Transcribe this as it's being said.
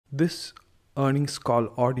This earnings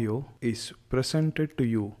call audio is presented to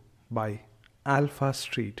you by Alpha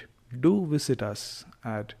Street. Do visit us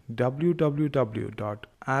at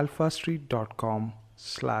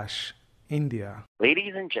www.alphastreet.com/India.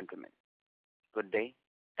 Ladies and gentlemen, good day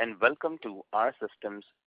and welcome to our Systems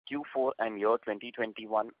Q4 and year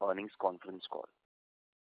 2021 earnings conference call.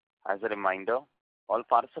 As a reminder, all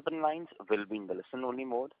participant lines will be in the listen-only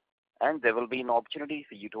mode, and there will be an opportunity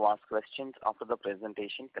for you to ask questions after the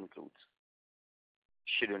presentation concludes.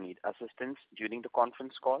 Should you need assistance during the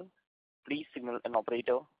conference call, please signal an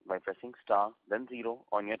operator by pressing star then zero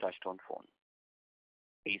on your touchtone phone.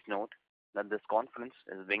 Please note that this conference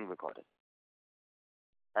is being recorded.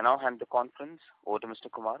 I now hand the conference over to Mr.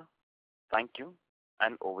 Kumar. Thank you,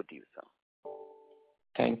 and over to you, sir.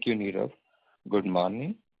 Thank you, Nirav. Good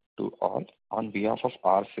morning to all. On behalf of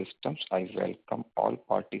our systems, I welcome all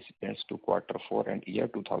participants to Q4 and year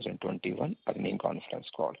 2021 earnings conference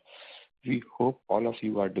call. We hope all of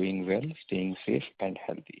you are doing well, staying safe and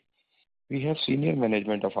healthy. We have senior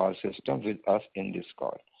management of our system with us in this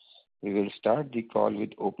call. We will start the call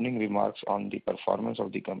with opening remarks on the performance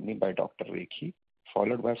of the company by Dr. Rekhi,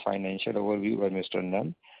 followed by financial overview by Mr.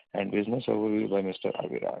 Nand and business overview by Mr.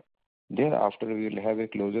 Avirar. Thereafter, we will have a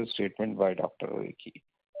closure statement by Dr. Rekhi.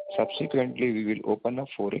 Subsequently, we will open up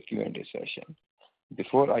for a Q&A session.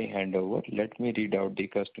 Before I hand over, let me read out the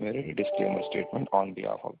customary disclaimer statement on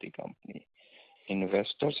behalf of the company.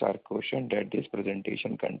 Investors are cautioned that this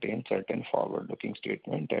presentation contains certain forward-looking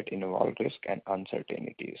statements that involve risk and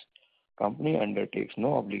uncertainties. Company undertakes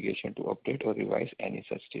no obligation to update or revise any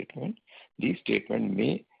such statement. These statements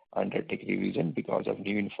may undertake revision because of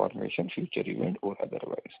new information, future event, or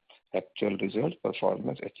otherwise. Actual results,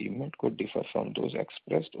 performance, achievement could differ from those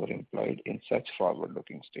expressed or implied in such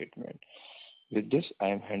forward-looking statement. With this, I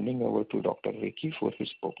am handing over to Dr. Rekhi for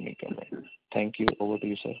his opening comment. Thank you. Over to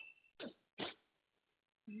you, sir.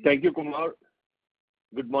 Thank you, Kumar.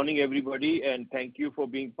 Good morning, everybody, and thank you for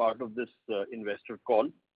being part of this investor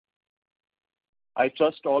call. I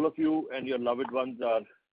trust all of you and your loved ones are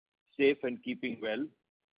safe and keeping well.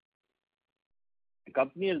 The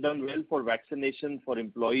company has done well for vaccination for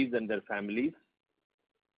employees and their families.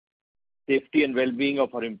 Safety and well-being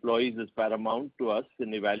of our employees is paramount to us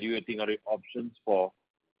in evaluating our options for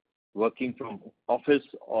working from office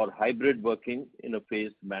or hybrid working in a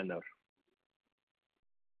phased manner.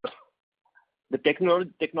 The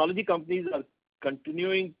technology companies are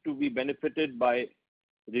continuing to be benefited by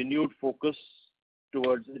renewed focus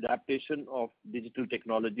towards adaptation of digital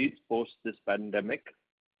technologies post this pandemic.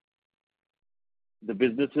 The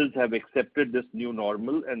businesses have accepted this new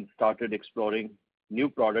normal and started exploring new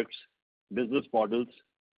products, business models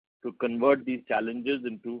to convert these challenges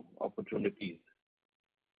into opportunities.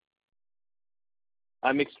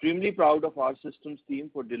 I'm extremely proud of our systems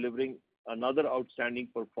team for delivering another outstanding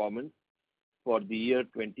performance for the year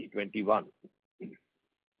 2021.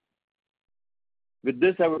 With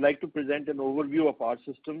this, I would like to present an overview of our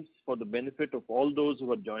systems for the benefit of all those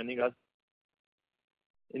who are joining us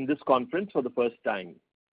in this conference for the first time.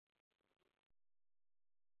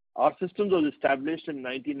 Our systems was established in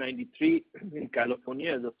 1993 in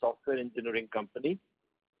California as a software engineering company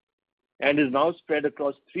and is now spread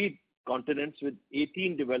across 3 continents with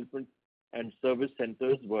 18 development and service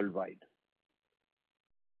centers worldwide.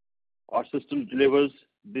 Our system delivers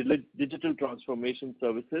digital transformation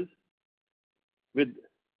services with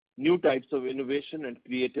new types of innovation and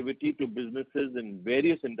creativity to businesses in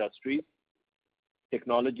various industries: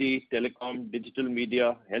 technology, telecom, digital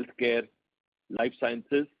media, healthcare, life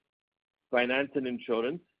sciences, finance and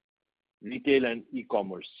insurance, retail and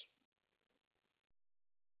e-commerce.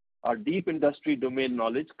 Our deep industry domain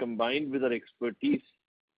knowledge combined with our expertise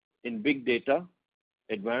in big data,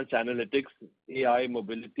 advanced analytics, AI,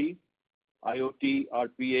 mobility, IoT,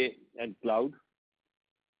 RPA, and cloud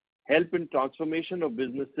help in transformation of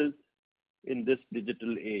businesses in this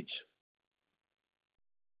digital age.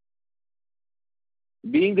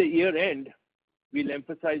 Being the year end, we'll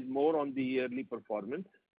emphasize more on the yearly performance.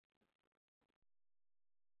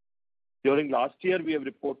 During last year, we have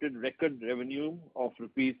reported record revenue of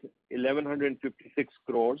rupees 1156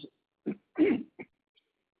 crores,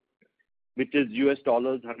 which is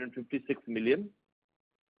 $156 million.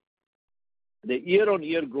 The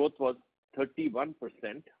year-on-year growth was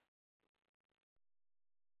 31%.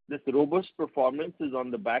 This robust performance is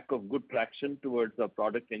on the back of good traction towards our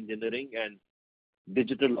product engineering and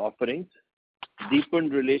digital offerings,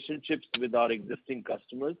 deepened relationships with our existing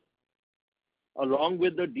customers, along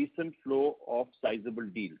with a decent flow of sizable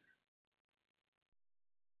deals.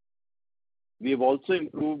 We have also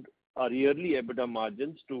improved our yearly EBITDA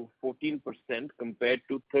margins to 14% compared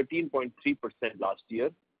to 13.3% last year.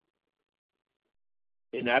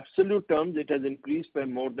 In absolute terms, it has increased by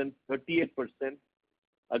more than 38%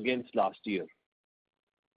 against last year.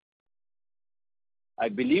 I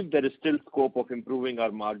believe there is still scope of improving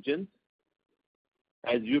our margins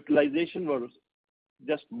as utilization was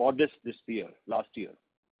just modest last year.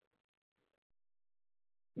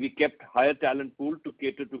 We kept higher talent pool to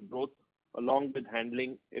cater to growth along with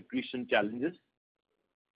handling attrition challenges.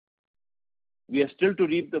 We are still to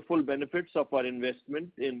reap the full benefits of our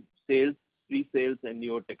investment in sales, pre-sales, and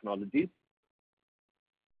newer technologies.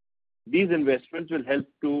 These investments will help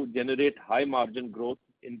to generate high margin growth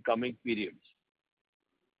in coming periods.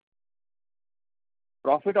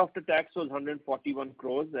 Profit after tax was 141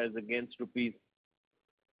 crores as against rupees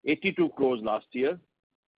 82 crores last year.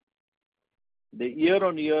 The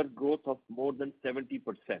year-on-year growth of more than 70%.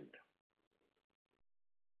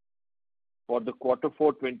 For the quarter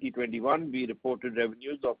 4 2021, we reported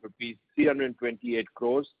revenues of rupees 328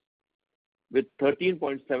 crores with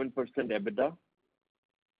 13.7% EBITDA.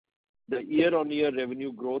 The year-on-year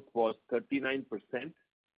revenue growth was 39%.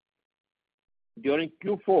 During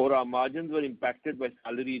Q4, our margins were impacted by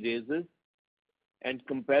salary raises and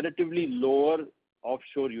comparatively lower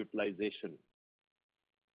offshore utilization.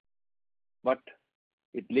 But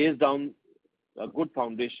it lays down a good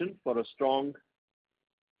foundation for a strong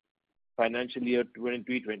financial year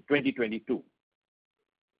 2022.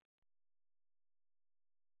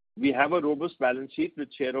 We have a robust balance sheet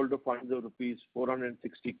with shareholder funds of rupees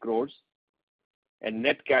 460 crores and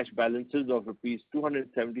net cash balances of rupees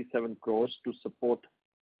 277 crores to support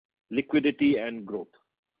liquidity and growth.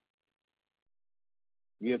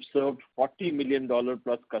 We have served $40 million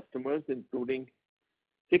plus customers, including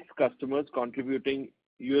 6 customers contributing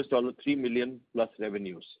 $3 million plus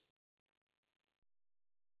revenues.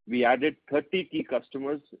 We added 30 key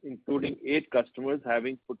customers, including 8 customers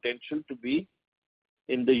having potential to be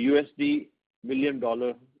in the $1 million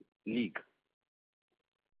league.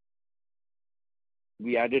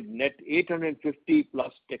 We added net 850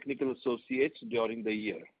 plus technical associates during the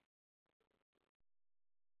year.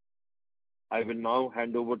 I will now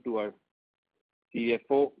hand over to our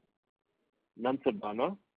CFO,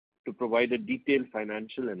 Nansabana, to provide a detailed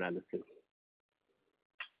financial analysis.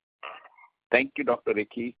 Thank you, Dr.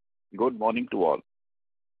 Rekhi. Good morning to all.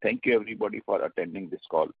 Thank you everybody for attending this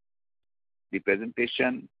call. The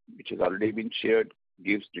presentation, which has already been shared,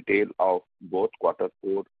 gives detail of both quarter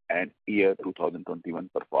 4 and year 2021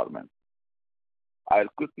 performance. I'll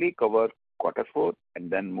quickly cover quarter 4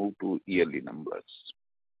 and then move to yearly numbers.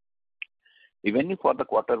 Revenue for the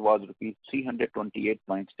quarter was rupees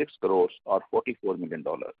 328.6 crores or $44 million.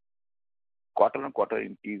 Quarter-on-quarter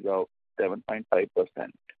increase of 7.5%.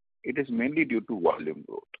 It is mainly due to volume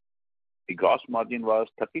growth. The gross margin was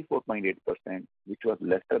 34.8%, which was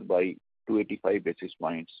lesser by 285 basis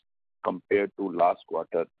points compared to last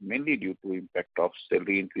quarter, mainly due to impact of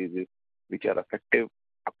salary increases, which are effective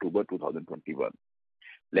October 2021.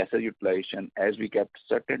 Lesser utilization as we kept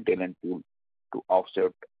certain talent pool to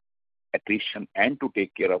offset attrition and to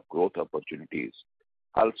take care of growth opportunities.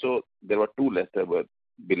 Also, there were 2 lesser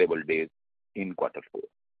billable days in quarter 4.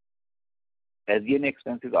 SG&A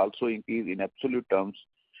expenses also increased in absolute terms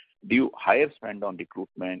due higher spend on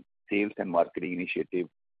recruitment, sales and marketing initiative,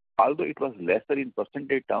 although it was lesser in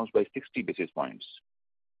percentage terms by 60 basis points.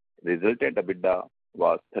 Resultant EBITDA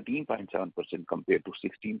was 13.7% compared to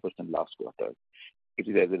 16% last quarter. It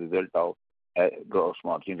is as a result of gross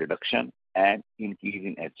margin reduction and increase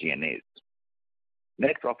in SG&As.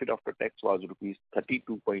 Net profit after tax was rupees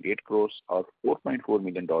 32.8 crores or $4.4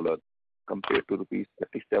 million compared to rupees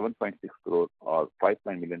 37.6 crores or $5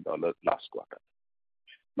 million last quarter.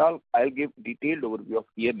 Now I'll give detailed overview of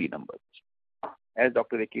yearly numbers. As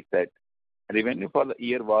Dr. Rekhi said, revenue for the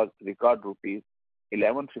year was record rupees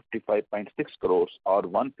 1155.6 crores or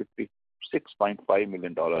 $156.5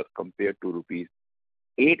 million compared to rupees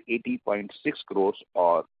 880.6 crores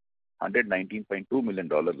or $119.2 million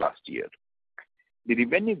last year. The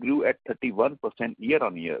revenue grew at 31% year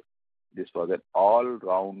on year. This was an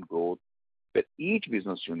all-round growth where each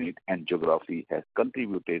business unit and geography has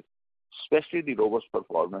contributed, especially the robust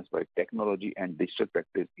performance by technology and digital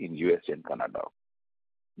practice in US and Canada.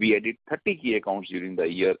 We added 30 key accounts during the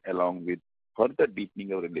year along with further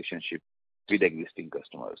deepening of relationship with existing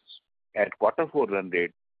customers. At quarter 4 run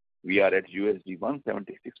rate, we are at $176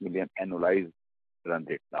 million annualized run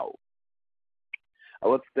rate now.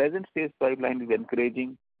 Our present sales pipeline is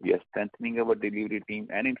encouraging. We are strengthening our delivery team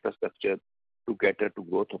and infrastructure to cater to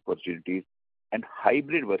growth opportunities and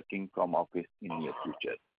hybrid working from office in near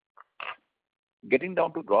future. Getting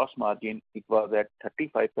down to gross margin, it was at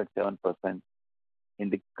 35.7% in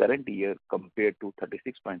the current year compared to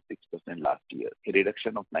 36.6% last year, a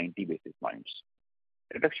reduction of 90 basis points.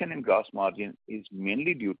 Reduction in gross margin is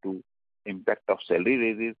mainly due to impact of salary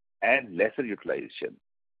raises and lesser utilization.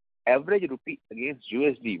 Average rupee against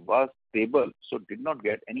USD was stable, so did not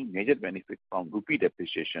get any major benefit from rupee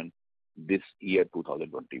depreciation this year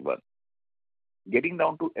 2021. Getting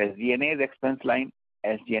down to SG&A's expense line,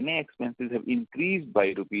 SG&A expenses have increased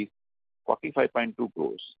by rupees 45.2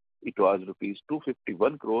 crores. It was rupees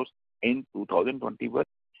 251 crores in 2021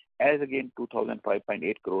 as against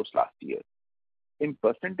 2005.8 crores last year. In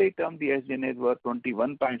percentage terms, the SG&As were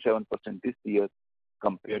 21.7% this year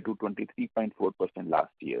compared to 23.4%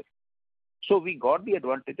 last year. So we got the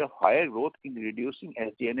advantage of higher growth in reducing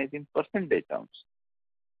SG&As in percentage terms.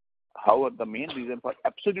 However, the main reason for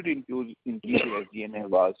absolute increase in SG&A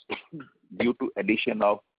was due to addition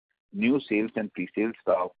of new sales and pre-sales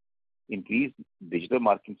staff, increased digital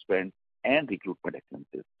marketing spend, and recruitment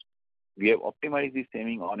expenses. We have optimized the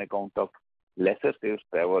saving on account of lesser sales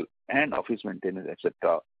travel and office maintenance,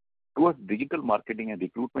 etc., towards digital marketing and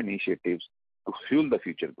recruitment initiatives to fuel the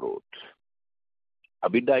future growth.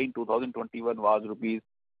 EBITDA in 2021 was rupees,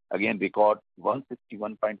 again record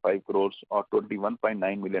 161.5 crores or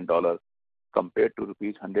 $21.9 million compared to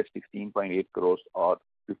rupees 116.8 crores or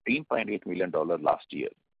 $15.8 million last year.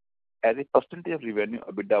 As a percentage of revenue,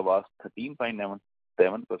 EBITDA was 13.97%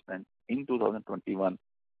 in 2021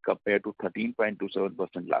 compared to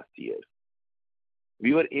 13.27% last year.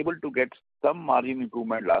 We were able to get some margin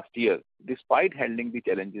improvement last year despite handling the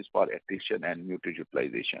challenges for attrition and muted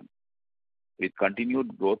utilization. With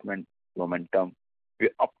continued growth momentum, we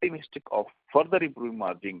are optimistic of further improving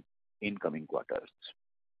margin in coming quarters.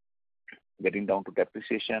 Getting down to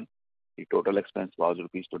depreciation, the total expense was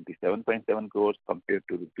rupees 27.7 crores compared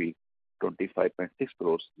to rupees 25.6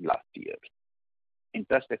 crores last year.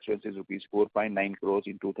 Interest expenses rupees 4.9 crores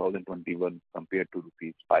in 2021 compared to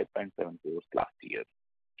rupees 5.7 crores last year.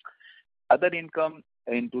 Other income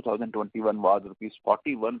in 2021 was rupees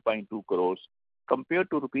 41.2 crores compared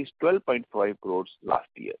to rupees 12.5 crores last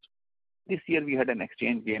year. This year we had an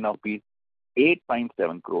exchange gain of rupees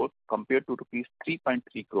 8.7 crores compared to rupees 3.3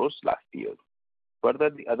 crores last year. Further,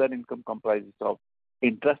 the other income comprises of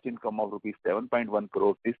interest income of rupees 7.1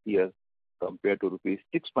 crores this year compared to rupees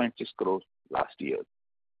 6.6 crores last year.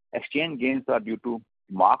 Exchange gains are due to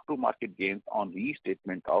mark-to-market gains on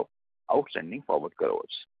restatement of outstanding forward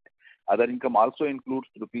crores. Other income also includes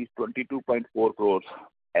rupees 22.4 crores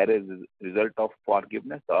as a result of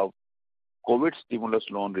forgiveness of COVID stimulus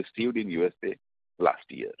loan received in USA last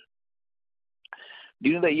year.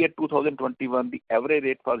 During the year 2021, the average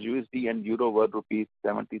rate for USD and Euro were rupees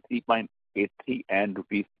 73.83 and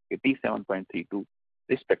rupees 87.32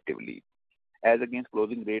 respectively, as against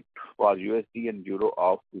closing rate for USD and Euro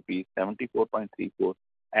of rupees 74.34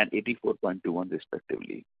 and 84.21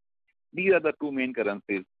 respectively. These are the two main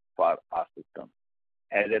currencies for our system.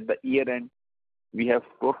 As at the year end, we have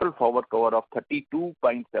total forward cover of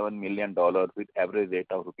 $32.7 million with average rate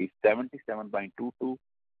of rupees 77.22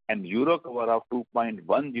 and Euro cover of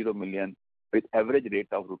 2.10 million with average rate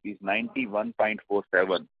of rupees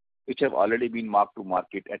 91.47, which have already been marked to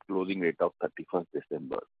market at closing rate of 31st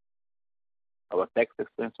December. Our tax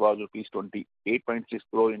expense was rupees 28.6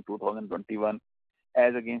 crore in 2021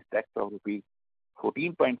 as against tax of rupees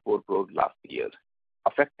 14.4 crore last year.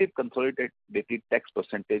 Effective consolidated tax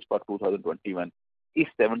percentage for 2021 is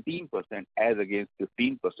 17% as against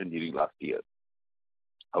 15% during last year.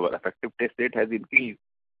 Our effective tax rate has increased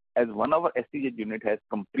as one of our SEZ unit has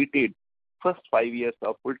completed first 5 years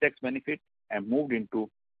of full tax benefit and moved into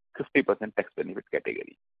 50% tax benefit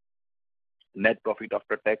category. Net profit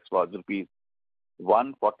after tax was rupees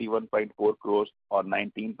 141.4 crores or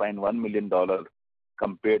 $19.1 million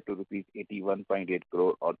compared to rupees 81.8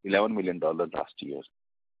 crore or $11 million last year.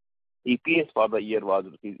 EPS for the year was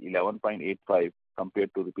rupees 11.85 compared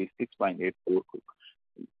to rupees 6.84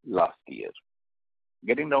 last year.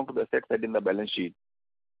 Getting down to the asset side in the balance sheet,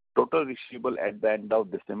 total receivable at the end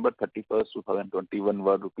of December 31st, 2021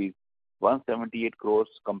 were rupees 178 crores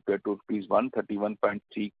compared to rupees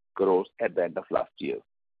 131.3 crores at the end of last year.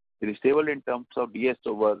 The receivable in terms of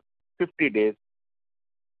DSO were 50 days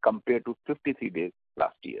compared to 53 days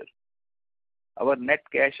last year. Our net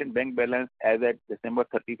cash and bank balance as at December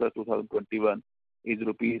 31st, 2021 is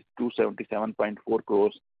rupees 277.4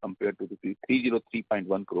 crores compared to rupees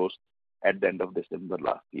 303.1 crores at the end of December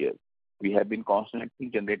last year. We have been constantly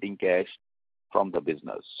generating cash from the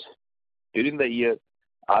business. During the year,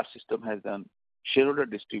 our system has done shareholder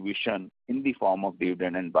distribution in the form of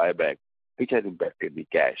dividend and buyback, which has impacted the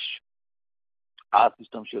cash. Our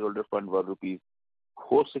system shareholder fund were rupees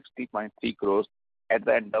 460.3 crores at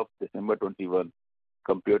the end of December 21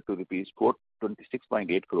 compared to rupees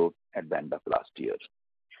 426.8 crores at the end of last year.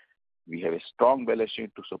 We have a strong balance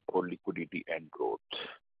sheet to support liquidity and growth.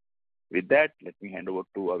 With that, let me hand over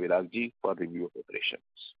to Aviragji for review of operations.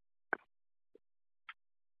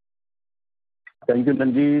 Thank you,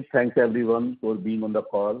 Nanji. Thanks everyone for being on the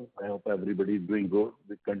call. I hope everybody is doing good.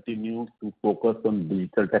 We continue to focus on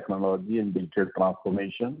digital technology and digital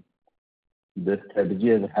transformation. This strategy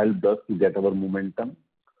has helped us to get our momentum.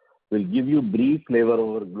 We'll give you brief flavor of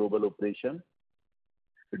our global operation.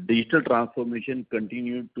 Digital transformation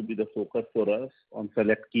continued to be the focus for us on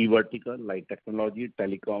select key verticals like technology,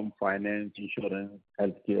 telecom, finance, insurance,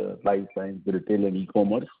 healthcare, life science, retail, and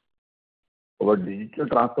e-commerce. Our digital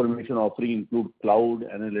transformation offering include cloud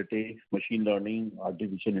analytics, machine learning,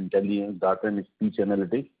 artificial intelligence, data and speech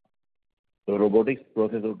analytics, robotics,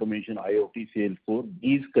 process automation, IoT, Salesforce.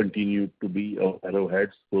 These continue to be our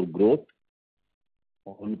arrowheads for growth.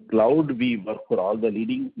 On cloud, we work for all the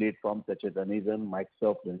leading platforms such as Amazon,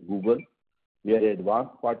 Microsoft, and Google. We are an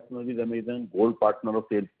advanced partner with Amazon, gold partner of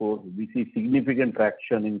Salesforce. We see significant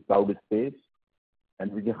traction in cloud space,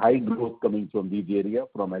 and with a high growth coming from these areas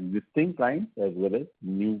from existing clients as well as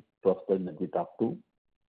new prospects that we talk to.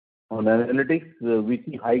 On analytics, we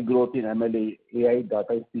see high growth in ML, AI,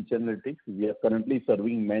 data, speech analytics. We are currently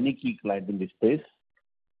serving many key clients in this space.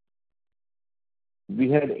 We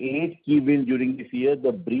had 8 key wins during this year.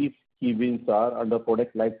 The brief key wins are under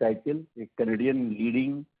product lifecycle. A Canadian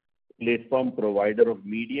leading platform provider of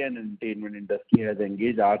media and entertainment industry has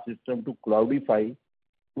engaged our system to cloudify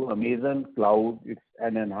to Amazon Cloud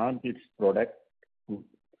and enhance its product to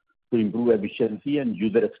improve efficiency and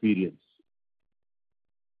user experience.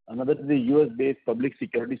 Another is a US-based public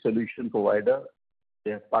security solution provider.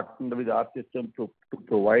 They have partnered with our system to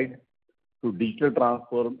provide to digital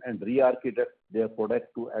transform and re-architect their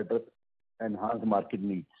product to address enhanced market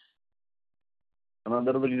needs.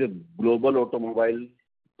 Another one is a global automobile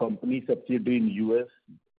company subsidiary in US.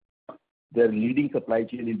 Their leading supply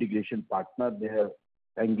chain integration partner. They have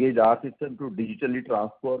engaged our system to digitally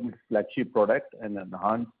transform its flagship product and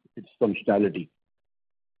enhance its functionality.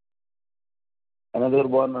 Another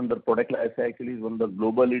one under product lifecycle is one of the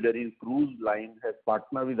global leader in cruise line has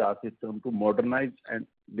partnered with our system to modernize and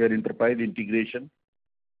their enterprise integration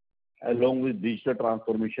along with digital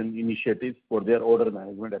transformation initiatives for their order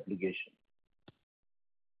management application.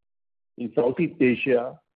 In Southeast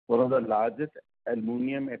Asia, one of the largest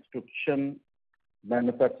aluminum extrusion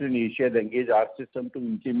manufacturing in Asia has engaged our system to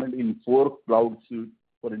implement in 4 cloud suites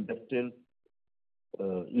for industrial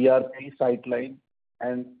ERP, Sightline,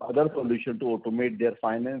 and other solutions to automate their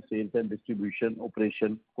finance, sales, and distribution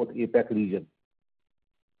operation for APAC region.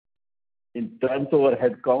 In terms of our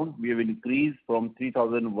headcount, we have increased from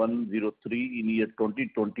 3,103 in year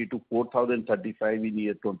 2020 to 4,035 in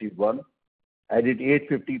year 21. Added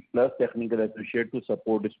 850 plus technical associates to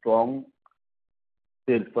support a strong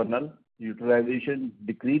sales funnel. Utilization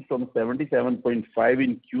decreased from 77.5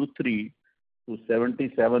 in Q3 to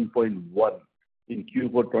 77.1 in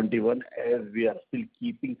Q4 21 as we are still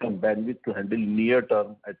keeping some bandwidth to handle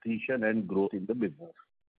near-term attrition and growth in the business.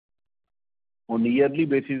 On a yearly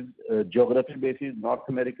basis, geography basis, North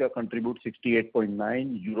America contributes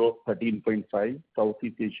 68.9, Europe 13.5,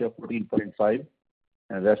 Southeast Asia 14.5,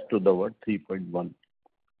 and rest of the world 3.1.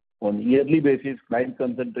 On yearly basis, client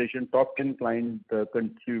concentration, top 10 client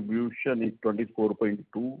contribution is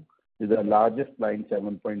 24.2, with the largest client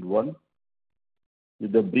 7.1.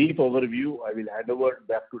 With a brief overview, I will hand over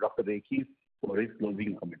back to Dr. Rekhi for his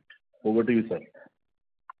closing comment. Over to you, sir.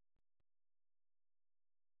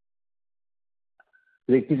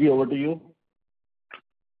 Rekhi ji, over to you.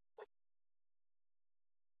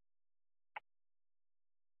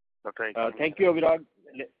 Thank you, Avirag.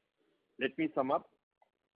 Let me sum up.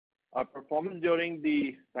 Our performance during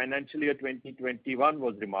the financial year 2021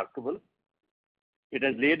 was remarkable. It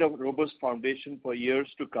has laid a robust foundation for years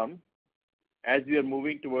to come as we are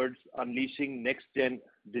moving towards unleashing next-gen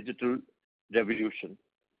digital revolution.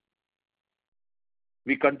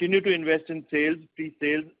 We continue to invest in sales,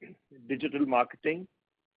 pre-sales, digital marketing,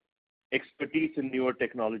 expertise in newer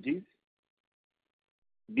technologies.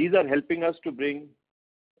 These are helping us to bring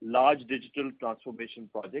large digital transformation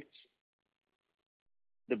projects.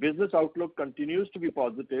 The business outlook continues to be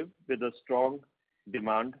positive with a strong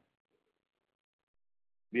demand.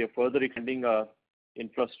 We are further extending our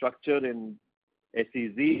infrastructure in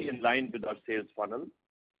SEZ in line with our sales funnel.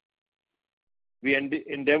 We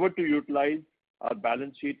endeavor to utilize our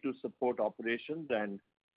balance sheet to support operations and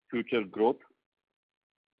future growth.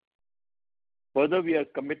 Further, we are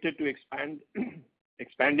committed to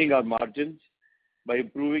expanding our margins by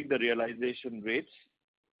improving the realization rates,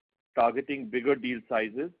 targeting bigger deal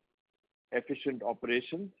sizes, efficient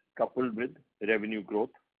operations coupled with revenue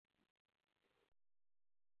growth.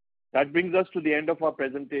 That brings us to the end of our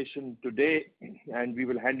presentation today, and we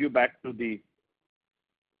will hand you back to the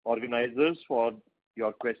organizers for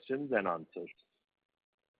your questions and answers.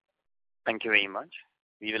 Thank you very much.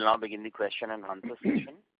 We will now begin the question and answer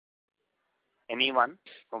session. Anyone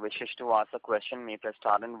who wishes to ask a question may press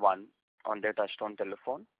star and one on their touchtone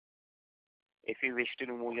telephone. If you wish to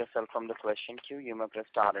remove yourself from the question queue, you may press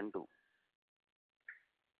star and two.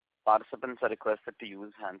 Participants are requested to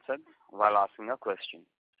use handsets while asking a question.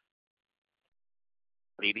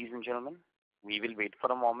 Ladies and gentlemen, we will wait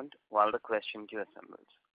for a moment while the question queue assembles.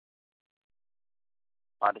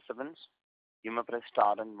 Participants, you may press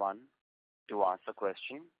star and one to ask a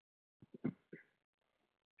question.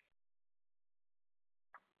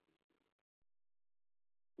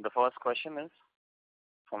 The first question is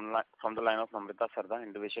from the line of Namrata Sarda,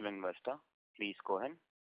 individual investor. Please go ahead.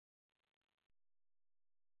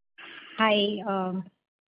 Hi, I'm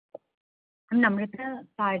Namrata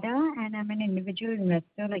Sarda and I'm an individual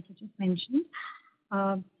investor like you just mentioned.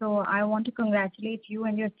 So I want to congratulate you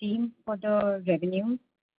and your team for the revenues,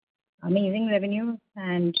 amazing revenues.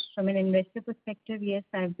 And from an investor perspective, yes,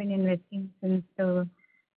 I've been investing since the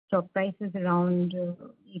stock price is around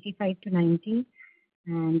 85 to 90.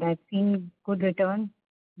 And I've seen good returns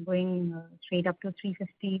going straight up to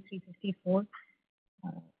 350, 354,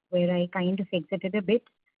 where I kind of exited a bit,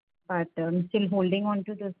 but I'm still holding on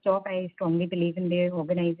to the stock. I strongly believe in their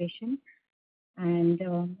organization. And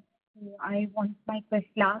I want my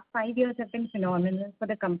last 5 years have been phenomenal for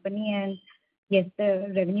the company, and yes,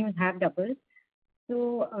 the revenues have doubled.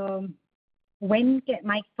 So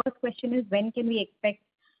my first question is, when can we expect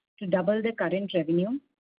to double the current revenue?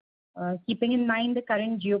 Keeping in mind the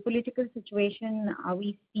current geopolitical situation, are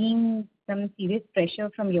we seeing some serious pressure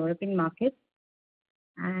from European markets?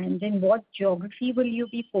 And in what geography will you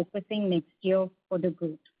be focusing next year for the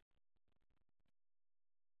growth?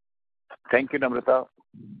 Thank you, Namrata.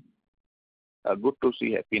 Good to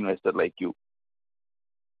see happy investor like you.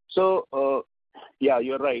 So, yeah,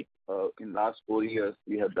 you're right. In last 4 years,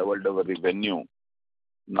 we have doubled our revenue.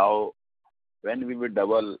 Now, when we will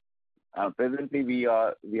double, presently we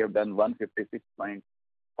have done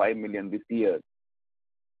 156.5 million this year,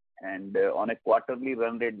 and on a quarterly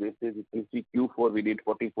run rate basis, if you see Q4 we did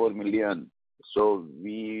 44 million, so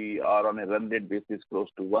we are on a run rate basis close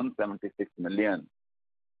to 176 million.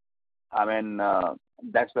 I mean,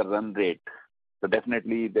 that's the run rate. So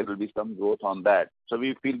definitely there will be some growth on that. So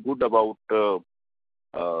we feel good about the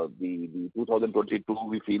 2022.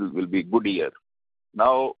 We feel will be a good year.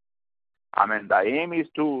 Now, I mean, the aim is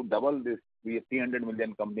to double this. We are 300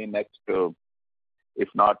 million company next, if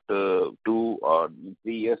not 2 or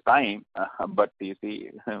 3 years time. But you see,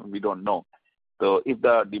 we don't know. So if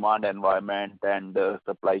the demand environment and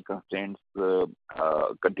supply constraints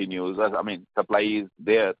continues, I mean, supply is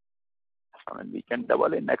there, I mean, we can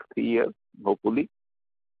double in next 3 years, hopefully.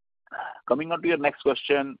 Coming on to your next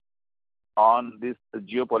question on this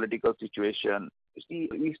geopolitical situation. You see,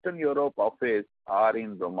 Eastern Europe office are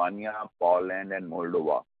in Romania, Poland, and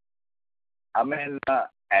Moldova. I mean,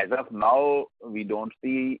 as of now, we don't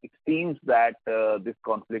see, it seems that this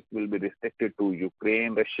conflict will be restricted to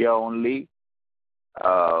Ukraine, Russia only.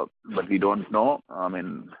 But we don't know. I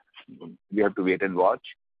mean, we have to wait and watch.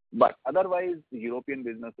 But otherwise, the European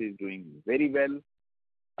business is doing very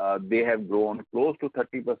well. They have grown close to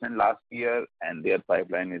 30% last year, and their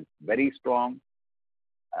pipeline is very strong.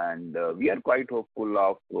 And we are quite hopeful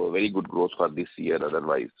of very good growth for this year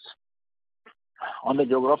otherwise. On the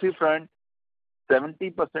geography front,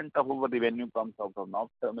 70% of our revenue comes out of North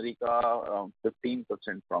America, around 15%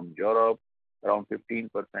 from Europe, around 15%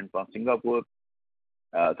 from Singapore,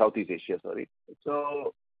 Southeast Asia, sorry.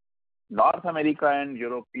 So North America and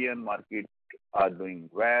European market are doing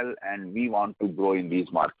well, and we want to grow in these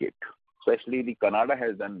markets. Especially the Canada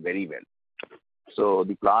has done very well. So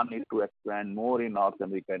the plan is to expand more in North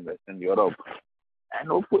America and Western Europe. And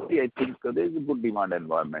hopefully, I think there is a good demand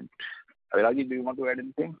environment. Raji, do you want to add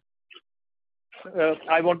anything?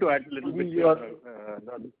 I want to add a little bit.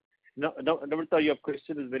 Namrata, your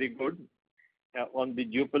question is very good. On the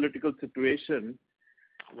geopolitical situation,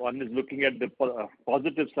 one is looking at the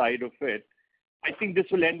positive side of it. I think this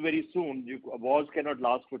will end very soon. Wars cannot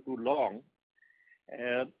last for too long.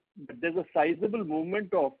 But there's a sizable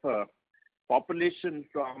movement of population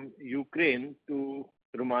from Ukraine to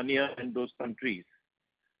Romania and those countries.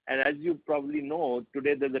 And as you probably know,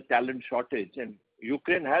 today there's a talent shortage, and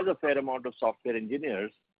Ukraine has a fair amount of software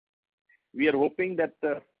engineers. We are hoping that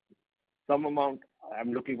some amount,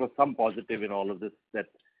 I'm looking for some positive in all of this, that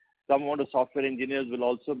some amount of software engineers will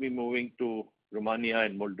also be moving to Romania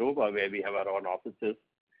and Moldova, where we have our own offices.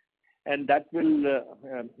 And that will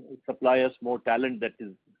supply us more talent that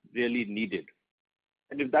is really needed.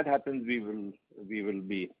 And if that happens, we will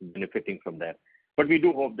be benefiting from that. But we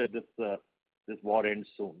do hope that this war ends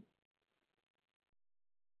soon.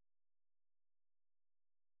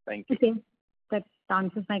 Thank you. Okay, that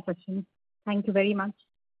answers my question. Thank you very much.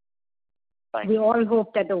 Thank We you. all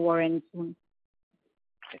hope that the war ends soon.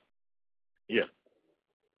 Yeah.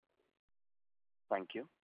 Thank you.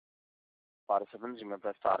 Participants, you may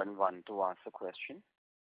press star and 1 to ask a question.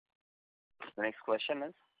 The next question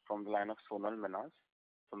is from the line of Sonal Minhas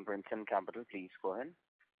from Princeton Capital. Please go ahead.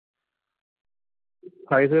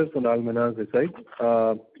 Hi sir, Sonal Minhas this side.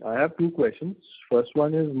 I have two questions. First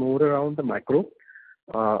one is more around the macro.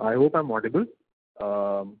 I hope I'm audible.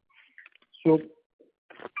 So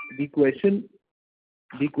the question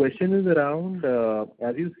is around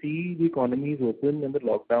as you see the economy is open and the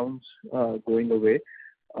lockdowns going away.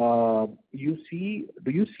 Do you see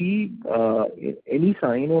any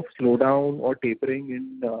sign of slowdown or tapering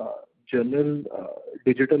in general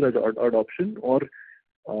digital adoption, or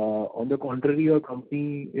on the contrary, your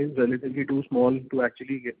company is relatively too small to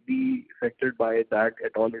actually be affected by that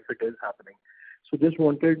at all if it is happening? So just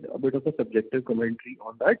wanted a bit of a subjective commentary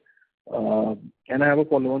on that. And I have a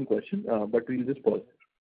follow-on question, but we'll just pause.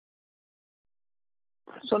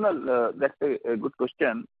 Sonal, that's a good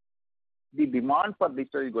question. The demand for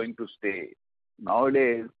digital is going to stay.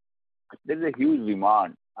 Nowadays, there is a huge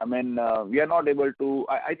demand. I mean, we are not able to.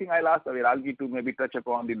 I think I'll ask Viralji to maybe touch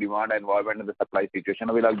upon the demand environment and the supply situation.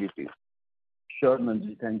 Viralji, please. Sure,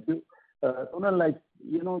 Nanji, thank you. Sonal,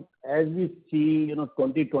 as we see,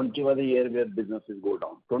 2020 was a year where businesses go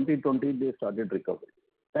down. 2020, they started recovery.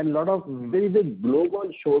 And there is a global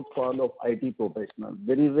shortfall of IT professionals.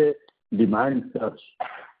 There is a demand surge.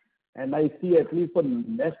 And I see at least for the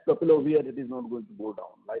next couple of years, it is not going to go down.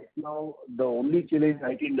 Right now, the only challenge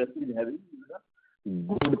IT industry is having is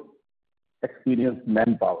good experienced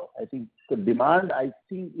manpower. I think the demand,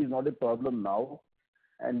 is not a problem now.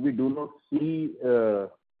 And we do not see,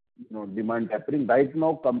 demand happening. Right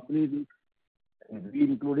now, companies, we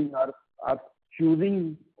including are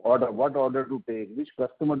choosing what order to take, which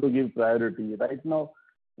customer to give priority. Right now,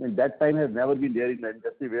 that time has never been there in the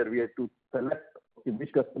industry where we have to select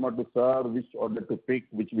which customer to serve, which order to pick,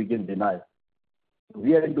 which we can deny.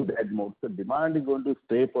 We are into that mode. So demand is going to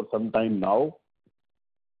stay for some time now.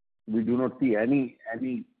 We do not see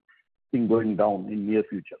anything going down in near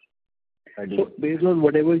future. So based on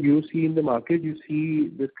whatever you see in the market, you see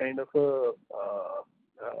this kind of a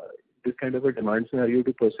demand scenario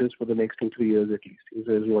to persist for the next 2-3 years at least.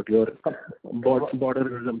 Is what your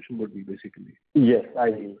broader assumption would be basically? Yes,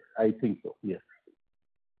 I think so. Yes.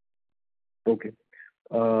 Okay.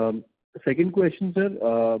 Second question,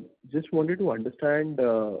 sir. Just wanted to understand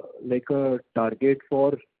like a target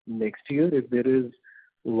for next year, if there is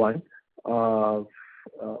one,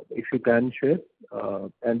 if you can share.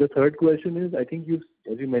 And the third question is, I think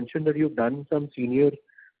as you mentioned that you've done some senior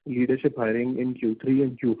leadership hiring in Q3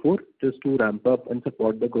 and Q4 just to ramp up and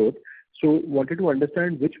support the growth. So wanted to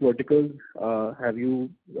understand which verticals have you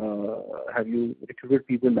recruited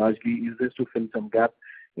people largely? Is this to fill some gap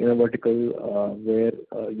in a vertical where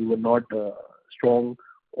you were not strong,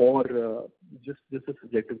 or just a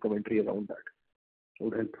subjective commentary around that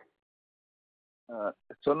would help.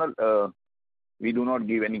 Sonal, we do not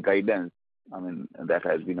give any guidance. I mean, that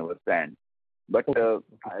has been our stand. But as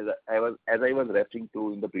I was referring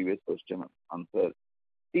to in the previous question answer,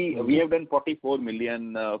 see, we have done 44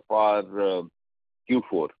 million for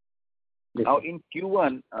Q4. Yes. Now in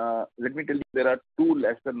Q1, let me tell you, there are 2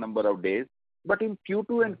 lesser number of days. But in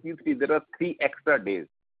Q2 and Q3, there are 3 extra days.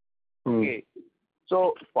 Okay.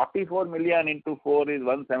 So 44 million into 4 is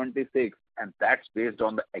 176, and that's based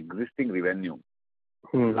on the existing revenue.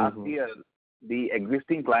 Last year, the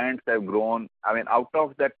existing clients have grown. I mean, out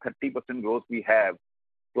of that 30% growth we have,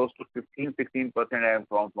 close to 15-16% have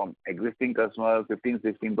come from existing customers,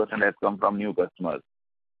 15-16% has come from new customers.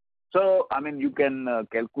 So, I mean, you can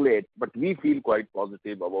calculate, but we feel quite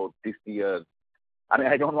positive about this year. I mean,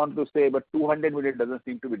 I don't want to say, but 200 million doesn't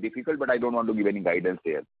seem to be difficult, but I don't want to give any guidance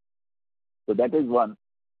here. So that is one.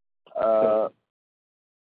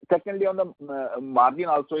 Secondly, on the margin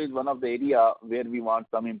also is one of the area where we want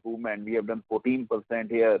some improvement. We have done 14%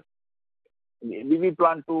 here. We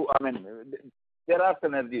plan to, I mean, there are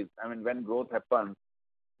synergies. I mean, when growth happens,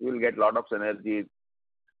 you will get a lot of synergies.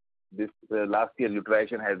 this last year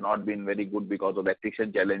utilization has not been very good because of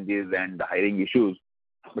attrition challenges and the hiring issues.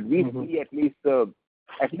 But we see at least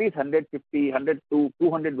 150, 100 to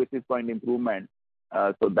 200 basis point improvement.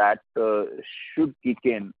 So that should kick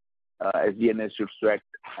in. SDNS should sweat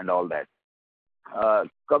and all that.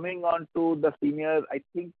 Coming on to the senior, I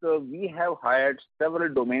think we have hired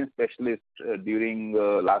several domain specialists during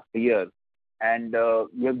last year, and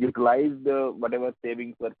we have utilized whatever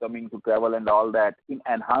savings were coming to travel and all that in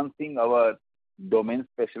enhancing our domain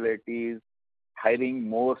specialties, hiring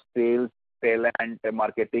more sales, talent,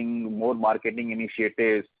 marketing, more marketing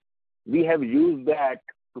initiatives. We have used that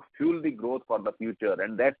to fuel the growth for the future,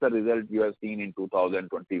 and that's the result you have seen in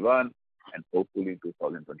 2021 and hopefully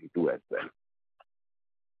 2022 as well.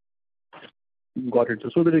 Got it.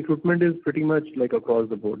 So the recruitment is pretty much like across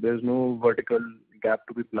the board. There's no vertical gap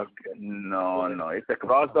to be plugged in. No. It's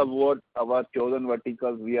across the board. Our chosen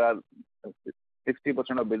verticals, we are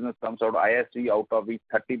 60% of business comes out of ISG, out of which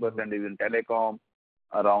 30% is in telecom,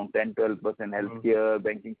 around 10-12% healthcare,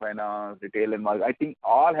 banking, finance, retail, and market. I think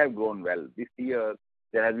all have grown well. This year,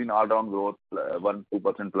 there has been all-round growth,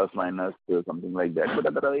 1-2% plus minus, something like that. But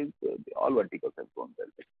otherwise, all verticals have grown well.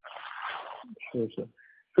 Sure, sir.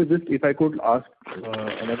 So just if I could ask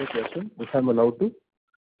another question, if I'm allowed to?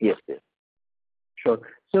 Yes. Sure.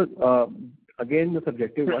 So again, the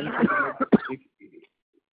subjective one.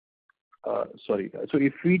 Sorry. So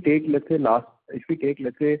if we take, let's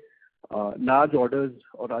say, large orders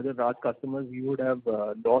or rather large customers, you would have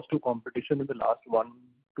lost to competition in the last 1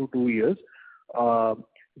 to 2 years.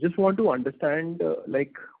 Just want to understand,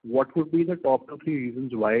 what would be the top 2-3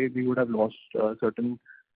 reasons why we would have lost certain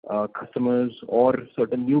customers or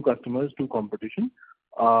certain new customers to competition,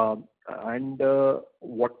 and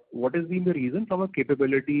what has been the reason from a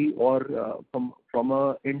capability or from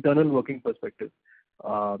a internal working perspective?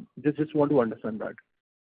 Just want to understand that.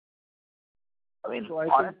 I mean, so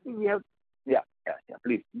honestly, we have. Yeah.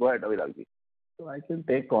 Please go ahead, Aviralji. So I can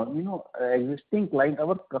take on. Existing client,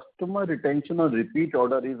 our customer retention on repeat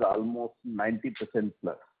order is almost 90%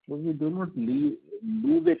 plus. So we do not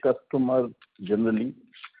lose a customer generally.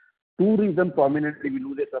 2 reasons prominently we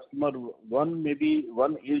lose a customer. One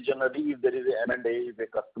is generally if there is an M&A, if a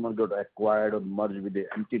customer got acquired or merged with an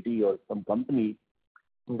entity or some company,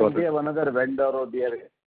 they have another vendor or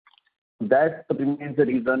that remains the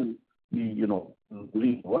reason we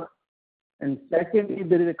lose work. And second, if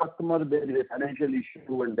there is a customer, there is a financial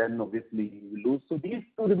issue, and then obviously we lose. So these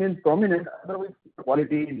 2 remain prominent. Otherwise,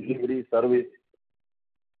 quality, delivery, service,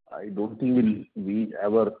 I don't think we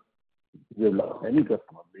have lost any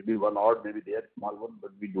customer. Maybe one odd, maybe they are small one,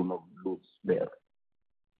 but we do not lose there.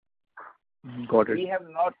 Got it. We have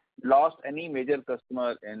not lost any major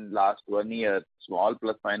customer in last 1 year. Small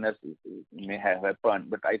plus minus may have happened,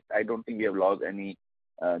 but I don't think we have lost any.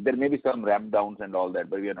 There may be some ramp downs and all that,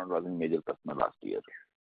 but we are not losing major customer last year.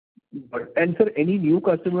 And sir, any new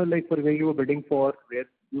customer, like for where you were bidding for, where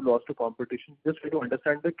you lost to competition, just try to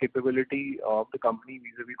understand the capability of the company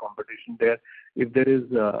vis-a-vis competition there, if there is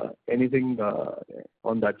anything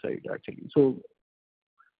on that side actually. So,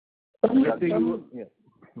 let's say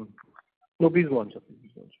No, please go on, sir.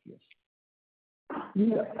 Yes.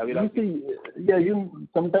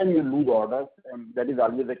 Sometimes you lose orders, and that is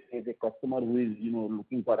always the case. A customer who is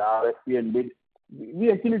looking for RFP and bid,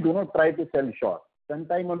 we actually do not try to sell short.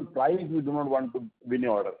 Sometimes on price we do not want to win an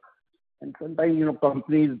order, and sometimes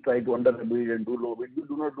companies try to underbid and do low bid. We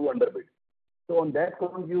do not do underbid. So on that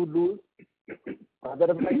count you lose.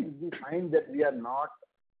 Otherwise, we find that we are not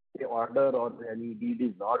a order or any deal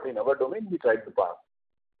is not in our domain, we try to pass.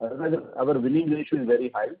 Otherwise, our winning ratio is very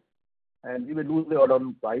high. And we may lose the order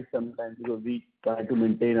on price sometimes because we try to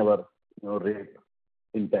maintain our rate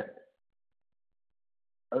intact.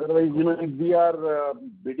 Otherwise, if we are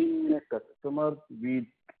bidding a customer, we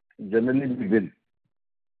generally win.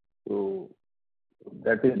 So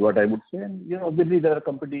that is what I would say. And obviously there are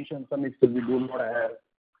competition. Some skills we do not have.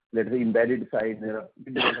 Let's say embedded side,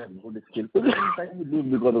 we don't have good skills. So sometimes we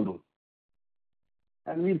lose because of those.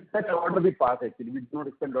 And we set an order we pass actually. We do not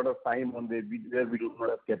spend a lot of time on where we do not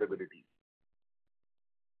have capability.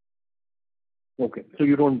 Okay. So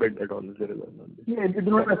you don't bid at all, is there? Yeah, if you do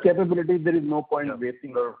not have capability, there is no point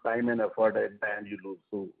wasting a lot of time and effort at the end you lose.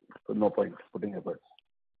 So no point putting efforts.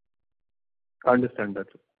 I understand that,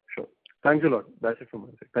 sir. Sure. Thanks a lot. That's it from my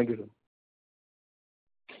side. Thank you, sir.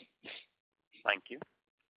 Thank you.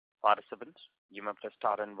 Participants, you may press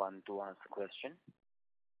star and 1 to ask a question.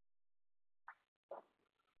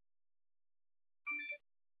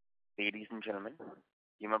 Ladies and gentlemen,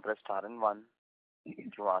 you may press star and 1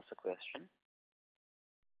 to ask a question.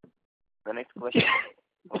 The next question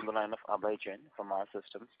from the line of Abhay Jain from our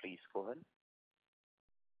systems. Please go ahead.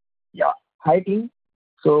 Yeah. Hi, team.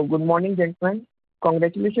 So good morning, gentlemen.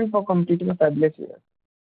 Congratulations for completing a fabulous year.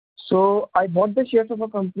 So I bought the shares of a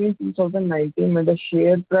company in 2019 when the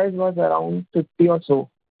share price was around 50 or so,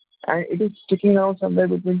 and it is sticking around somewhere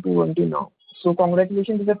between 220 now. So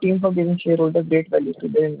congratulations to the team for giving shareholders great value to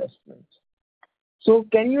their investments. So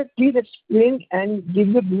can you please explain and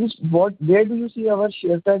give a boost where do you see our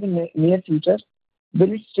share price in near future?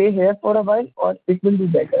 Will it stay here for a while or it will do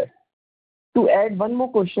better? To add one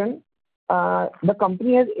more question, the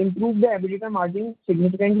company has improved the EBITDA margin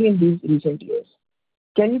significantly in these recent years.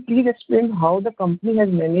 Can you please explain how the company has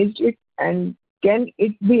managed it and can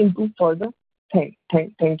it be improved further? Thank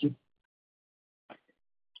you.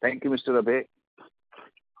 Thank you, Mr. Abhay.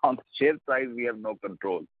 On the share price, we have no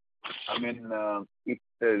control. I mean, it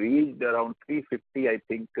reached around 350, I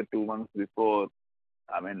think, 2 months before.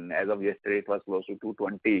 I mean, as of yesterday, it was close to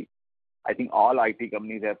 220. I think all IT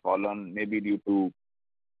companies have fallen, maybe due to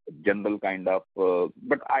general kind of.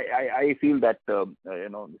 But I feel that the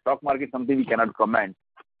stock market is something we cannot comment,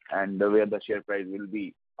 and where the share price will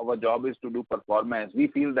be. Our job is to do performance. We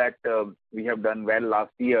feel that we have done well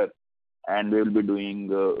last year, and we will be doing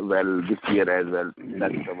well this year as well.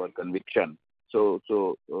 That is our conviction. So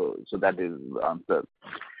that is the answer.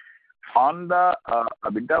 On the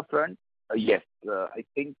EBITDA front, yes, I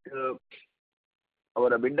think our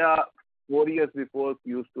EBITDA 4 years before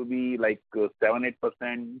used to be like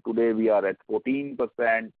 7-8%. Today we are at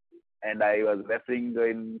 14%. And I was referring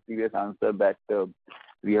in previous answer that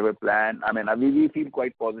we have a plan. I mean, we feel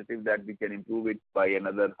quite positive that we can improve it by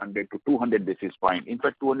another 100 to 200 basis points. In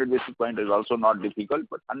fact, 200 basis points is also not difficult,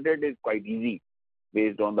 but 100 is quite easy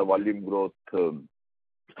based on the volume growth. You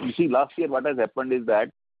see, last year what has happened is that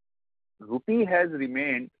rupee has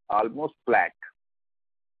remained almost flat.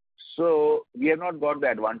 So we have not got the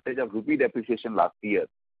advantage of rupee depreciation last year.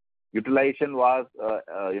 Utilization was,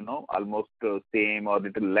 almost same or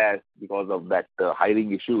little less because of that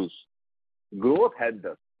hiring issues. Growth helped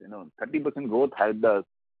us, 30% growth helped us.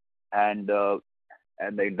 And the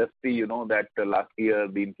industry, that last year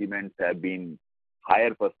the increments have been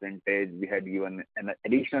higher percentage. We had given an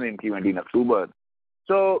additional increment in October.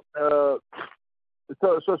 So to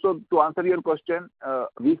answer your question,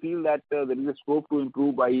 we feel that there is a scope to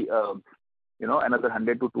improve by another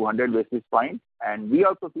 100 to 200 basis points, and we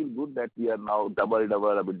also feel good that we are now doubled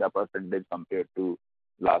our EBITDA percentage compared to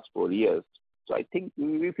last 4 years. So I think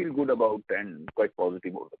we feel good about and quite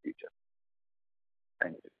positive about the future.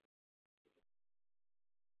 Thank you.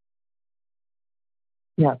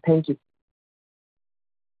 Yeah, thank you.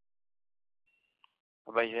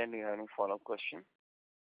 Abhay, do you have any follow-up question?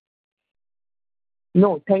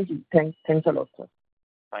 No, thank you. Thanks a lot, sir.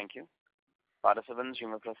 Thank you. Participants, you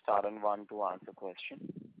may press star and 1 to answer the question.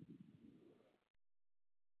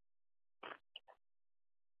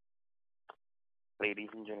 Ladies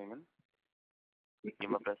and gentlemen, you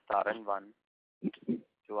may press star and 1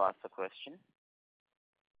 to ask the question.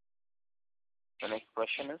 The next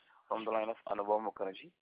question is from the line of Anubhav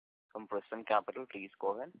Mukherjee from Preston Capital. Please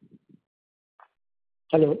go ahead.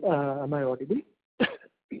 Hello, am I audible?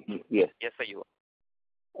 Yes. Yes, sir, you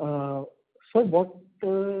are. Sir, what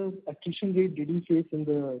attrition rate did you face in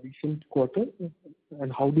the recent quarter,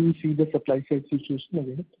 and how do you see the supply side situation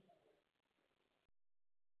again?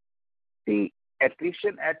 The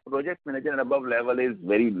attrition at project manager and above level is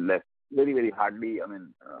very less, very, very hardly,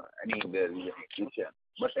 anywhere is attrition.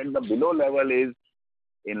 But at the below level is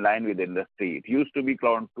in line with industry. It used to be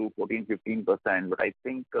close to 14-15%, but I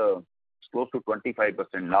think it's close to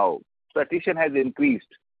 25% now. So attrition has increased.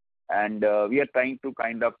 And we are trying to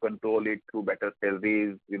kind of control it through better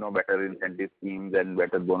salaries, better incentive schemes and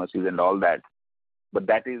better bonuses and all that. But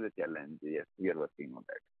that is a challenge. Yes, we are working on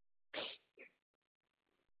that.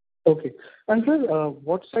 Okay. And sir,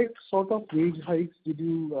 what sort of wage hikes did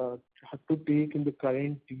you have to take in the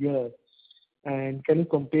current year? And can you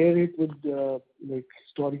compare it with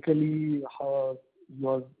historically how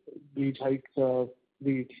your wage hikes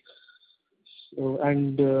rates?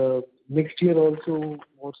 And next year also,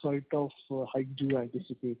 what sort of hike do you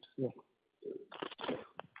anticipate? Yeah.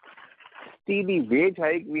 See, the wage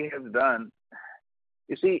hike we have done,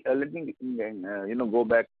 you see, let me, go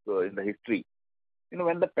back in the history.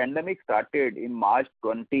 When the pandemic started in March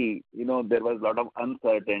 20, there was a lot of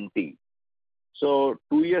uncertainty. So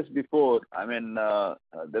 2 years before,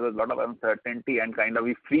 there was a lot of uncertainty and kind of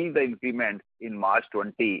we freeze the increment in March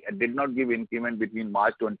 20 and did not give increment between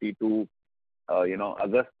March 20 to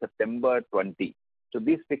August, September 20. So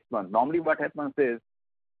these 6 months. Normally what happens is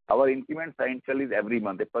our increment cycle is every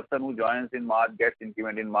month. A person who joins in March gets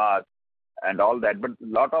increment in March. and all that. But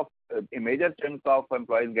a major chunk of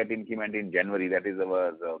employees get increment in January. That is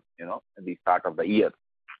our, the start of the year.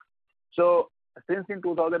 So since in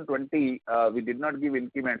 2020, we did not give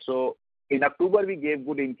increment. So in October, we gave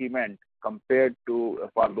good increment compared to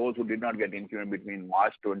for those who did not get increment between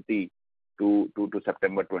March 20 to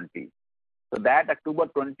September 20. So that October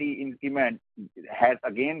 20 increment has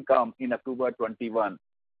again come in October 21,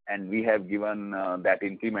 and we have given that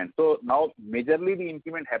increment. So now majorly the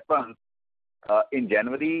increment happens in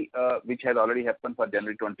January, which has already happened for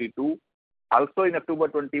January 22. Also in October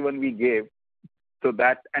 21 we gave. So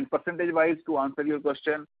that, and percentage wise, to answer your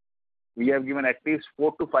question, we have given at least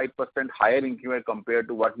 4 to 5% higher increment compared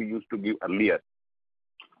to what we used to give earlier.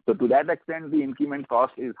 So to that extent, the increment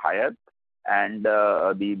cost is higher, and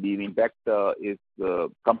the impact is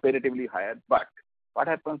comparatively higher. But what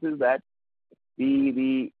happens is that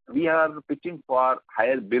we are pitching for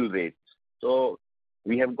higher bill rates. So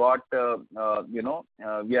we have got we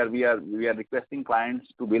are requesting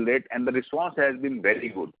clients to bill rate, and the response has been very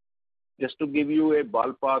good. Just to give you a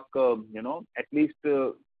ballpark, at least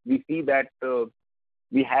we see that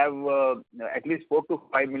we have at least $4 to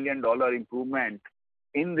 $5 million improvement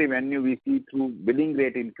in revenue we see through billing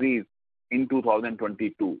rate increase in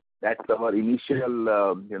 2022. That's our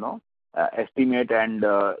initial, estimate, and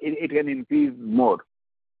it can increase more.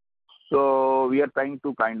 So we are trying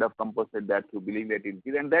to kind of compensate that through billing rate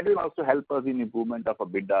increase, and that will also help us in improvement of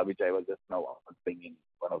EBITDA, which I was just now answering in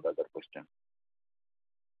one of the other questions.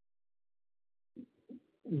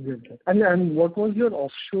 Good. And what was your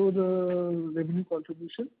offshore revenue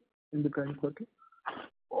contribution in the current quarter?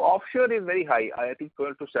 Offshore is very high. I think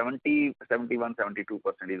close to 70, 71,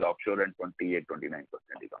 72% is offshore, and 28, 29%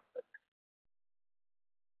 is onsite.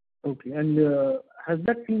 Okay. And has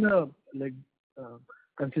that seen a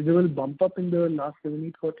considerable bump up in the last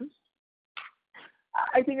 7-8 quarters?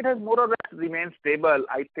 I think it has more or less remained stable.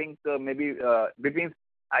 I think maybe between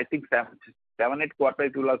 7-8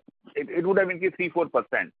 quarters, it would have increased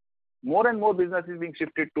 3-4%. More and more business is being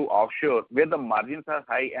shifted to offshore, where the margins are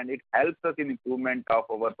high, and it helps us in improvement of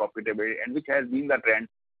our profitability, and which has been the trend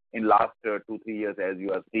in last 2-3 years, as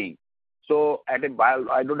you are seeing. So I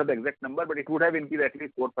don't have the exact number, but it would have increased at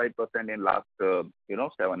least 4-5% in last 7-8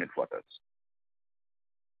 quarters.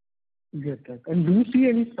 Get that. And do you see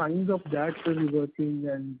any signs of that reversing?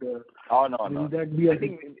 And no. Will that be? I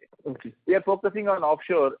think okay. We are focusing on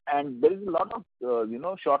offshore, and there is a lot of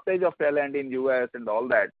shortage of talent in US and all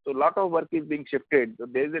that. So a lot of work is being shifted. So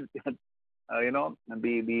there is the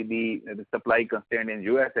supply constraint in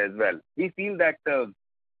US as well. We feel that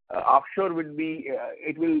offshore will be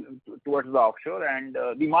it will towards the offshore, and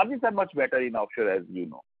the margins are much better in offshore, as you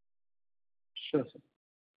know. Sure, sir.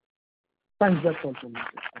 Thanks. That's all from me.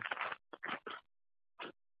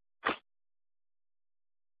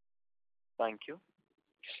 Thank you.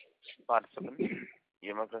 Participant,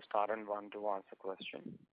 you must press star and 1 to ask a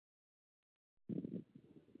question.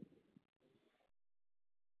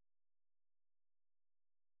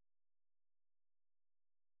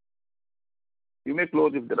 You may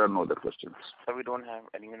close if there are no other questions. So we don't have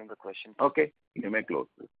any other questions. Okay, you may close.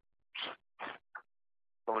 So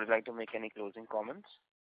would you like to make any closing comments?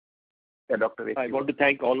 Yeah, Dr. I want to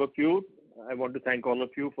thank all of you.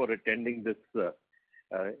 For attending this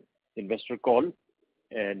investor call,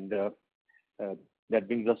 and that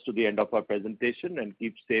brings us to the end of our presentation. And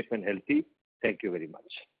keep safe and healthy. Thank you very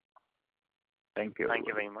much. Thank you. Thank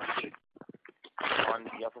you very much. On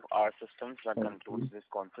behalf of our systems, that concludes this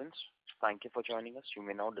conference. Thank you for joining us. You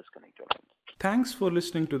may now disconnect your lines. Thanks for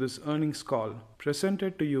listening to this earnings call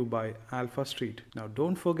presented to you by Alpha Street. Now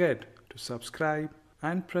don't forget to subscribe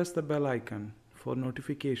and press the bell icon for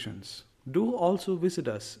notifications. Do also visit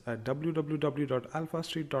us at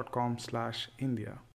www.alphastreet.com/India.